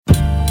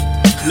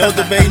No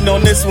debating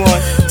on this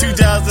one.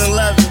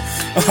 2011.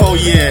 Oh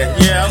yeah.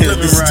 Yeah, I'm living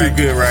this right. is too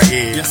good right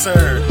here. Yes,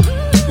 sir.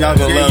 Y'all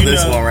gonna love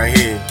this one right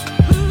here.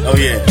 Oh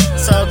yeah.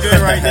 It's all good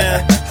right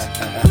now.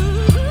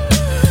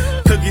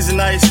 Cookies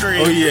and ice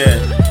cream. Oh yeah.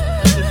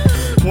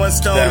 One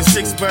stone and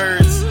 6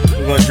 birds.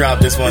 We're gonna drop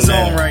this one It's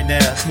now. on right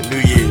now. New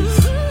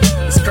Year's.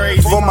 It's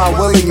crazy. For my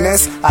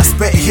willingness, I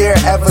spit here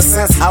ever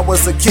since I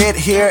was a kid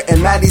here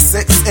in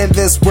 96 in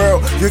this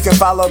world. You can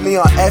follow me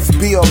on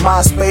FB or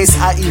MySpace.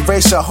 I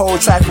erase your whole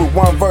track with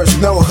one verse,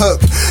 no hook.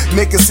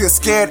 Niggas get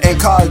scared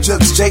and call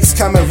jokes. Jake's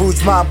coming,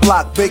 roots my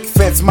block, big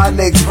fence. My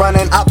niggas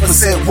running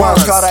opposite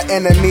ones. Call our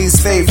enemies,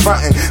 stay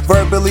frontin'.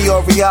 Verbally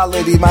or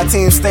reality, my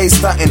team stay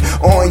stuntin'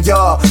 on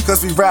y'all.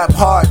 Cause we rap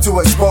hard to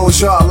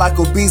expose y'all like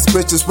obese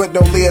bitches with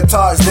no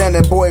leotards. Then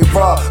a boy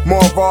raw,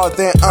 more raw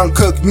than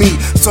uncooked meat.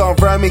 So I'm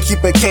rhyming,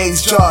 keep a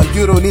cage jaw.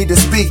 You don't need to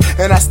speak,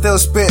 and I still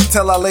spit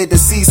till I lay the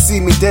sea. See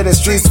me dead in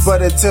streets,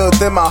 but until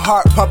then my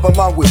heart pump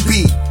along with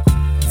beat.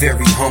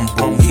 Very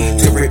humble,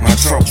 to rip my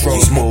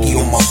troubles. Monkey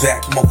on my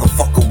back,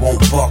 motherfucker won't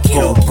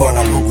buckle. But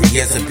I'm hungry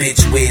as a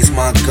bitch, where's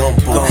my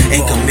gumbo?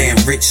 Anchor man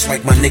rich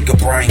like my nigga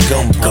Brian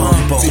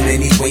Gumbo. Too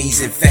many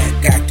ways, in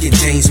fact, I can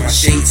change my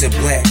shades of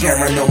black.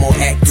 Paranormal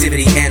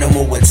activity,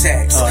 animal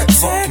attacks.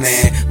 Fuck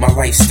man, my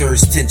life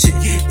stirs tension.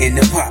 In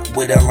the pot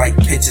with a light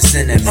pinch of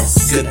cinnamon.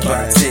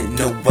 Goodbye, 10,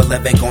 no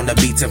 11, gonna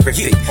be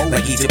terrific.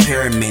 Like Egypt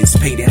pyramids,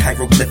 painted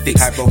hieroglyphics.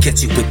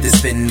 Catch you with the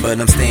spin,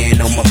 but I'm staying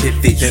on my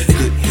pivot.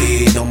 Good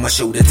head on my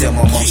shoulder. Tell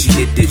my mom she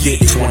did it.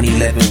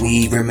 2011,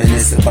 we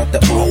reminisce about the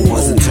old.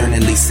 Was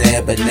eternally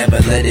sad, but never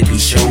let it be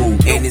showed.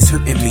 And it's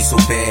hurting me so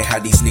bad how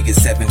these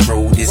niggas haven't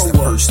grown. It's the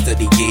first of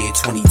the year,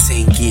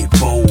 2010, get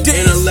bold.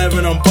 In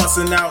 11, I'm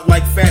busting out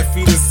like fat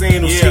feet and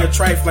sandals. Yeah,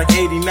 Trife like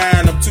 89,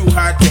 I'm too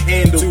hot to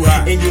handle.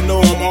 And you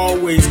know I'm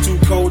always too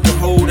cold to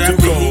hold.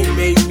 After he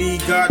made me,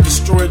 God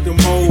destroyed the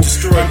mold.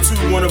 I'm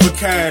too one of a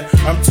kind,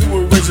 I'm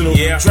too original.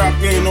 Dropped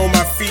in on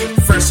my feet,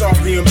 fresh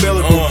off the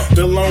umbilical.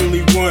 The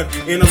lonely one,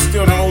 and I'm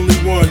still the only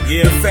one.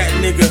 The fat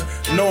nigga,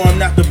 no I'm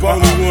not the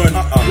bony one.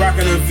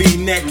 Rocking a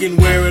V-neck and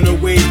wearing a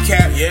wave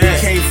cap. You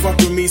can't fuck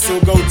with me, so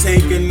go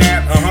take a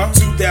nap.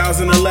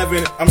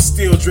 2011, I'm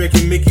still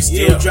drinking Mickey,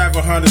 still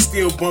driving Honda,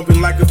 still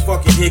bumping like a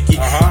fucking hickey.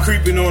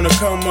 Creeping on a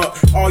come up,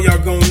 all y'all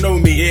gon' know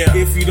me.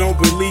 If you don't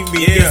believe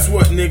me, guess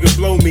what, nigga,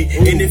 blow me.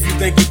 And if you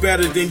think you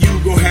better, then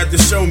you gon' have to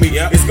show me.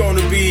 It's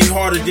gonna be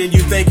harder than you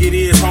think it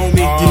is,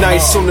 homie.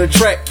 Dnice on the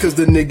track, cause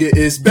the nigga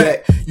is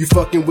back. You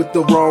fucking with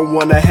the wrong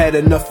one, I had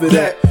enough of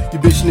that. You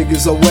bitch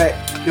niggas are whack,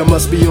 y'all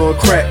must be on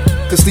crack.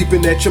 Cause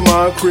sleeping at your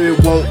mom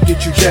crib won't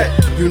get you jack.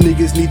 You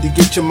niggas need to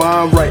get your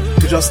mind right,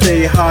 cause y'all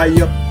stay high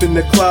up in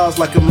the clouds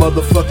like a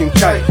motherfucking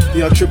kite.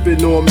 Y'all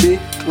tripping on me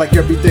like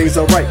everything's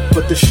alright,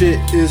 but the shit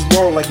is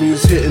wrong like me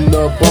was hitting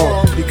the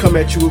ball. You come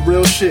at you with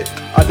real shit,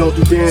 I don't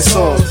do dance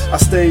songs. I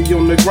stay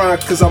on the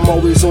grind cause I'm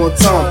always on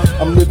time.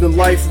 I'm living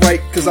life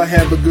right cause I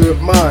have a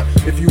good mind.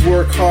 If you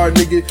work hard,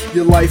 nigga,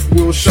 your life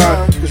will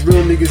shine. Cause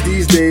real niggas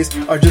these days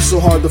are just so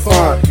hard to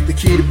find. The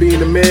key to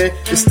being a man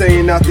is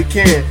staying out the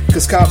can.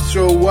 Cause cops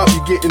show up,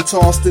 you getting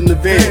tossed in the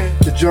van.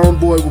 The germ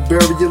boy will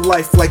bury your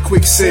life like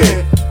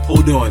quicksand.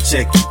 Hold on,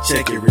 check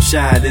it.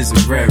 Rashad is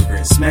a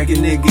reverend. Smack a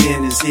nigga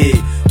in his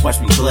head, watch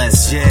me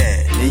bless.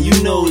 And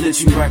you know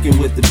that you rockin'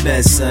 with the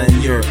best,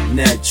 son. You're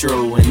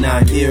natural and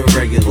I'm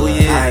irregular.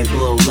 I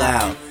blow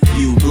loud,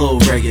 you blow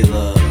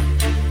regular.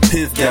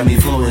 Piff got me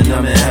flowing,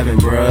 I'm in heaven,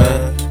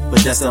 bruh.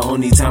 But that's the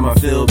only time I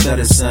feel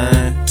better,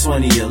 son.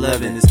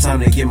 2011, it's time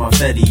to get my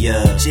fetty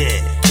up.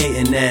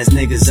 Hating ass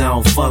niggas, I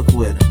don't fuck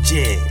with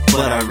them.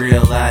 But I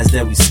realized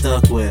that we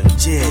stuck with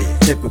them.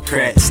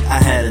 Hypocrites,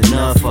 I had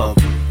enough of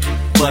them.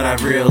 But I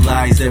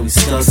realized that we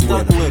stuck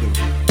with them.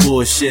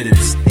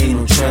 Bullshitters, ain't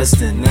no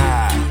trusting,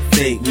 nah.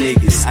 Fake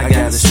niggas, I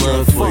got a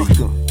slug for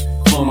you.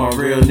 For my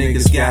real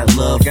niggas, got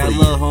love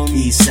for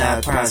you.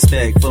 Eastside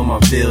Prospect for my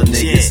bill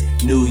niggas.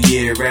 New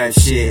Year rap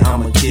shit,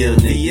 I'ma kill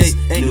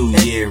niggas. New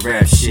Year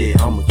rap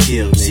shit, I'ma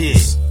kill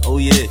niggas. Oh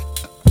yeah,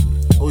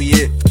 oh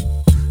yeah.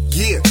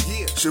 Yeah,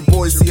 it's your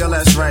boy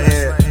C.L.S. right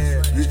here.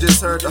 You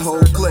just heard the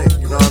whole clip,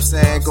 you know what I'm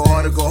saying? Go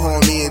hard or go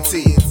home, ENT.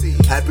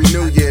 Happy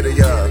New Year to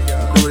y'all.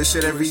 We do this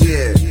shit every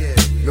year.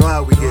 You know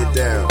how we get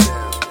down.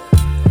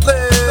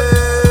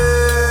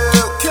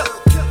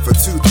 For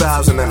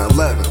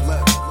 2011.